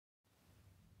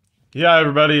Yeah,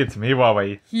 everybody, it's me,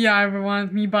 woowee. Yeah, everyone,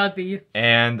 it's me, Buddy.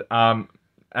 And,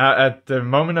 at the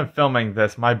moment of filming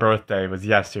this, my birthday was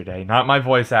yesterday. Not my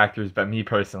voice actors, but me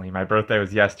personally. My birthday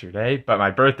was yesterday, but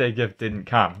my birthday gift didn't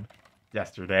come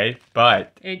yesterday,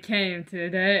 but... It came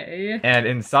today. And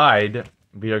inside,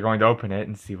 we are going to open it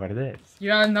and see what it is.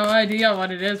 You have no idea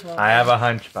what it is, Will. I have a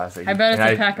hunch, Buzzy. I bet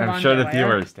it's a pack of I'm sure the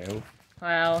underwear. viewers do.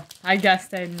 Well, I guess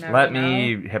they'd never Let know.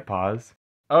 me hit pause.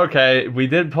 Okay, we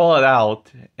did pull it out,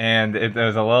 and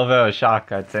there's a little bit of shock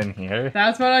cuts in here.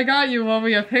 That's what I got you, Will,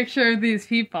 a picture of these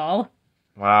people.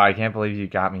 Wow, I can't believe you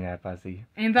got me that, Buzzy.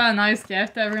 Ain't that a nice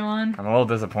gift, everyone? I'm a little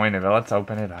disappointed, but let's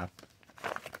open it up.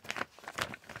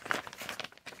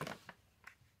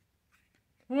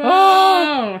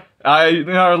 Whoa! In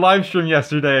our live stream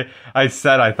yesterday, I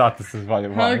said I thought this is what it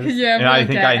was. How could you ever and I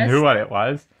think I guess? knew what it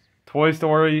was. Toy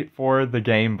Story for the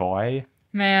Game Boy.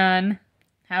 Man.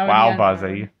 How Wow, would you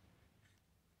Buzzy.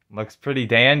 Looks pretty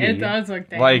dandy. It does look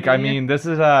dandy. Like, I mean, this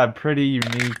is a pretty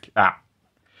unique,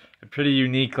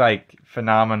 like,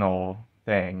 phenomenal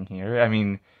thing here. I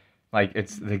mean, like,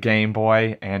 it's the Game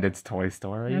Boy and it's Toy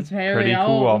Story. It's very pretty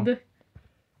old. cool.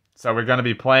 So we're gonna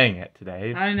be playing it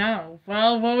today. I know.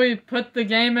 Well, we put the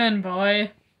game in, boy.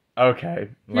 Okay.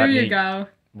 Here you go.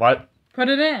 What? Put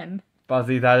it in.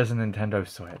 Buzzy, that is a Nintendo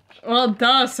Switch. Well,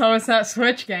 duh, so it's that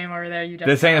Switch game over there you just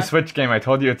This ain't a got. Switch game. I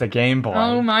told you it's a Game Boy.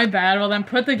 Oh, my bad. Well, then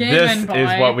put the game in, boy.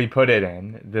 This is what we put it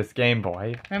in. This Game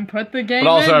Boy. Then put the game But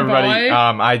also, in, everybody,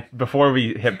 boy. before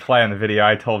we hit play on the video,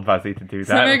 I told Buzzy to do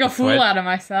that. To make with a the fool Switch, out of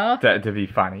myself. to be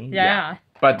funny. Yeah.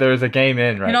 But there's a game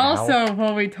in right And now. also,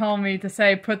 Willie told me to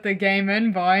say, put the game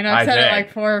in, boy. And I I've said did. it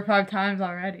like 4 or 5 times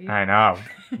already. I know.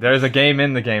 There's a game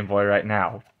in the Game Boy right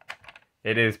now.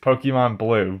 It is Pokemon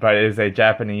Blue, but it is a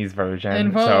Japanese version,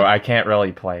 And so I can't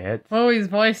really play it. Willie's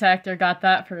voice actor got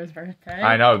that for his birthday.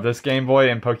 I know, this Game Boy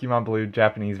and Pokemon Blue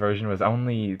Japanese version was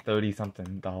only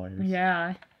 $30-something.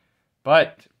 Yeah.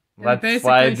 But, And let's basically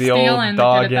slide the old stealing to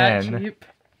dog get it that in. cheap.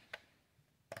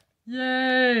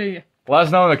 Yay! Let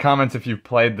us know in the comments if you've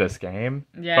played this game.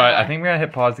 Yeah. But I think we're gonna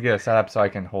hit pause to get it set up so I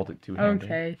can hold it two-handed.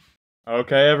 Okay.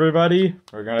 Okay, everybody.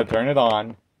 We're gonna turn it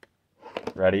on.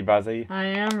 Ready, Buzzy? I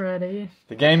am ready.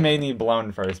 The game may need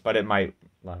blown first, but it might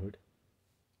load.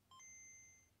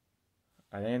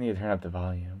 I think I need to turn up the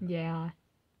volume. Yeah.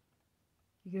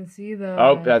 You can see the...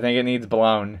 Oh, I think it needs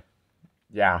blown.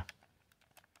 Yeah.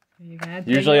 You gotta take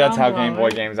Usually it that's how on Game blower.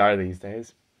 Boy games are these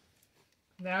days.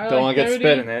 They're Don't like want to get 30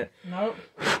 spit in it. Nope.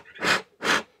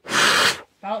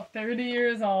 About 30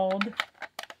 years old.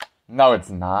 No, it's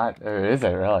not. Or is it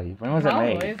really? When was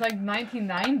Probably. it made? It's like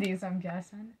 1990s, I'm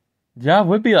guessing. Yeah, it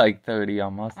would be like 30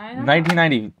 almost. I know.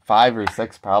 1995 or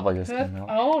 6 probably just That's came out.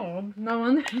 old. No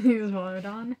wonder these voted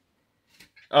on.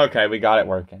 Okay, we got it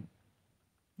working.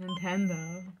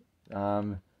 Nintendo.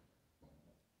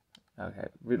 Okay,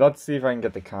 let's see if I can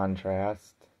get the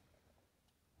contrast.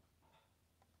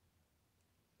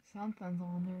 Something's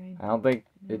on there. Right? I don't think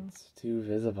No. it's too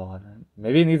visible.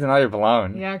 Maybe it needs another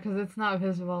blown. Yeah, because it's not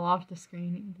visible off the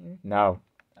screen either. No,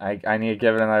 I need to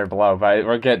give it another blow, but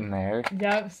we're getting there.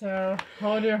 Yep, so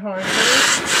hold your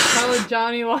horses. Tell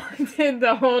Johnny wanted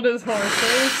to hold his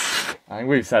horses. I think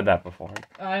we've said that before.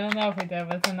 I don't know if we did,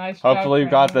 but it's a nice Hopefully joke we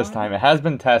for got this everyone. time. It has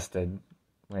been tested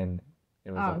when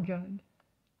it was. Oh, good.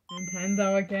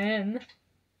 Nintendo again.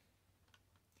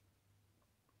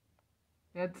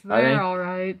 It's I there, think-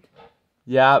 alright.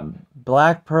 Yeah,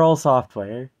 Black Pearl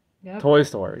software, Yep. Toy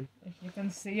Story, If you can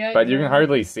see it. but you you're- can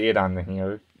hardly see it on the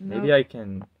here. Maybe Nope. I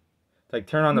can, like,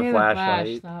 turn on the Maybe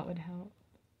flashlight. that would help.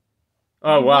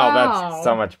 Oh wow, Wow. that's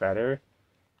so much better.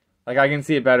 Like I can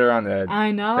see it better on the I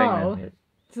thing know. than here.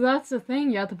 So that's the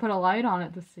thing, you have to put a light on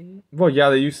it to see. Well, yeah,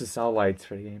 they used to sell lights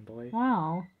for the Game Boy.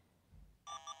 Wow.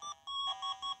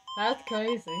 That's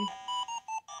crazy.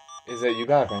 Is it you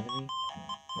got a friend of me?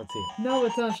 Let's see it. No,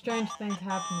 it's a strange things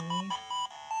happening.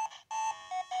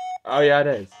 Oh yeah, it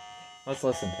is. Let's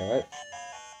listen to it.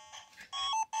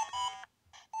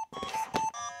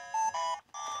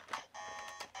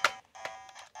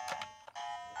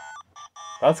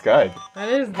 That's good. That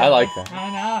is good. I like that.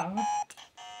 I know.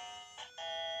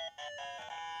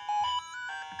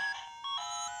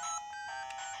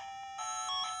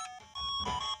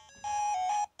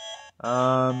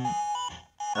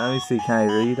 Let me see. Can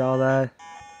I read all that?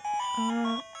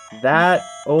 That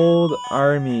old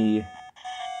army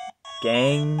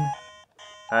gang.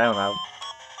 I don't know.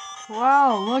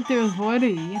 Wow, look, there's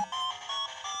Woody.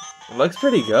 It looks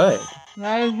pretty good.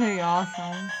 That is pretty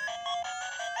awesome.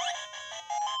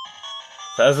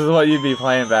 So this is what you'd be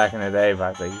playing back in the day,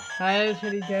 Buzzy. That is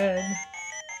pretty good.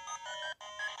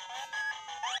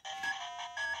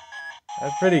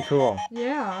 That's pretty cool.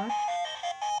 Yeah.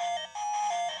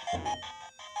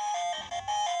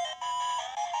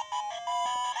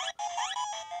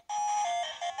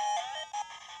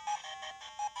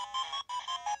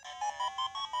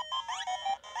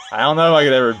 I don't know if I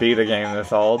could ever beat a game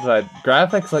this old, but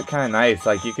graphics look kind of nice.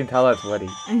 Like, you can tell that's Woody.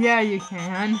 Yeah, you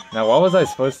can. Now, what was I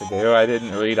supposed to do? I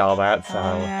didn't read all that, so...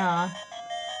 Oh, yeah.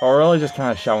 But we're really just kind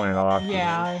of showing it off.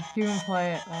 Yeah, you can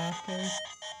play it after.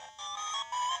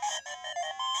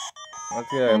 Let's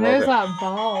get a And little there's bit... that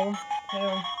ball,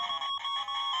 too.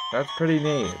 That's pretty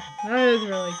neat. That is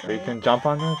really We great. can jump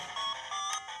on this?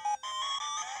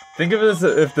 Think of this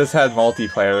if this had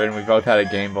multiplayer and we both had a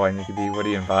Game Boy and you could be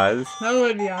Woody and Buzz. That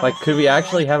would be awesome. Like, could we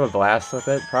actually have a blast with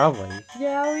it? Probably.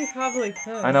 Yeah, we probably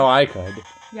could. I know I could.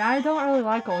 Yeah, I don't really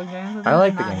like old games. But I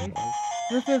like this the is Game Boy.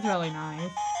 This is really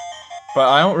nice. But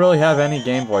I don't really have any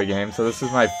Game Boy games, so this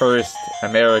is my first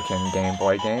American Game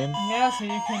Boy game. Yeah, so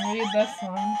you can read this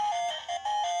one.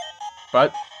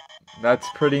 But that's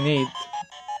pretty neat.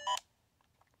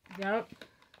 Yep.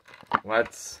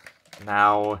 Let's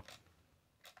now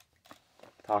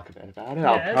talk a bit about it.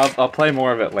 Yes. I'll play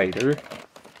more of it later,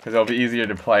 because it'll be easier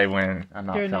to play when I'm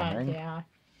not You're filming. not, yeah.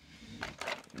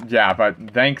 Yeah, but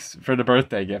thanks for the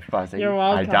birthday gift, Fuzzy. You're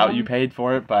welcome. I doubt you paid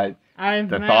for it, but I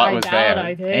thought was there.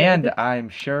 I did. And I'm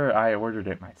sure I ordered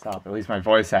it myself. At least my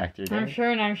voice actor did.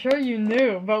 I'm sure you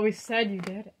knew, but we said you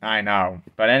did it. I know.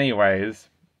 But anyways,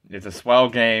 it's a swell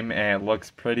game, and it looks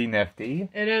pretty nifty.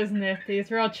 It is nifty. It's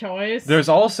real choice. There's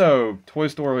also Toy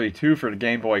Story 2 for the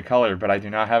Game Boy Color, but I do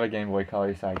not have a Game Boy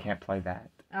Color, so I can't play that.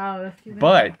 Oh, that's too bad.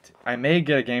 But I may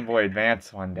get a Game Boy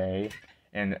Advance one day,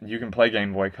 and you can play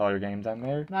Game Boy Color games on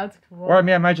there. That's cool. Or, I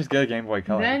mean, I might just get a Game Boy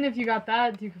Color. Then, if you got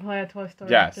that, you could play a Toy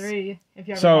Story Yes. 3. If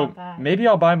you ever So, got that. maybe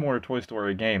I'll buy more Toy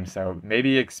Story games, so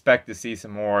maybe expect to see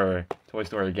some more Toy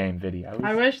Story game videos.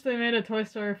 I wish they made a Toy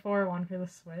Story 4 one for the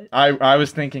Switch. I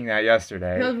was thinking that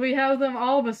yesterday. Because we have them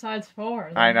all besides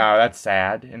 4. I know, that's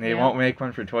sad. And they Yeah. won't make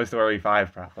one for Toy Story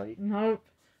 5, probably. Nope.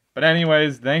 But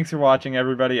anyways, thanks for watching,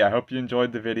 everybody. I hope you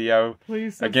enjoyed the video.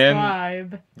 Please Again,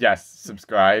 subscribe. Yes,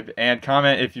 subscribe. And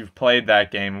comment if you've played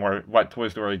that game or what Toy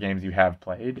Story games you have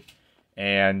played.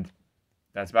 And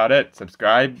that's about it.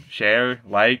 Subscribe, share,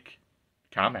 like,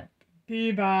 comment.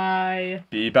 Be-bye.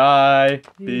 Be-bye.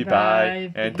 Be-bye.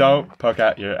 Be-bye. And don't poke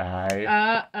out your eye.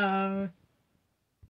 Uh-oh.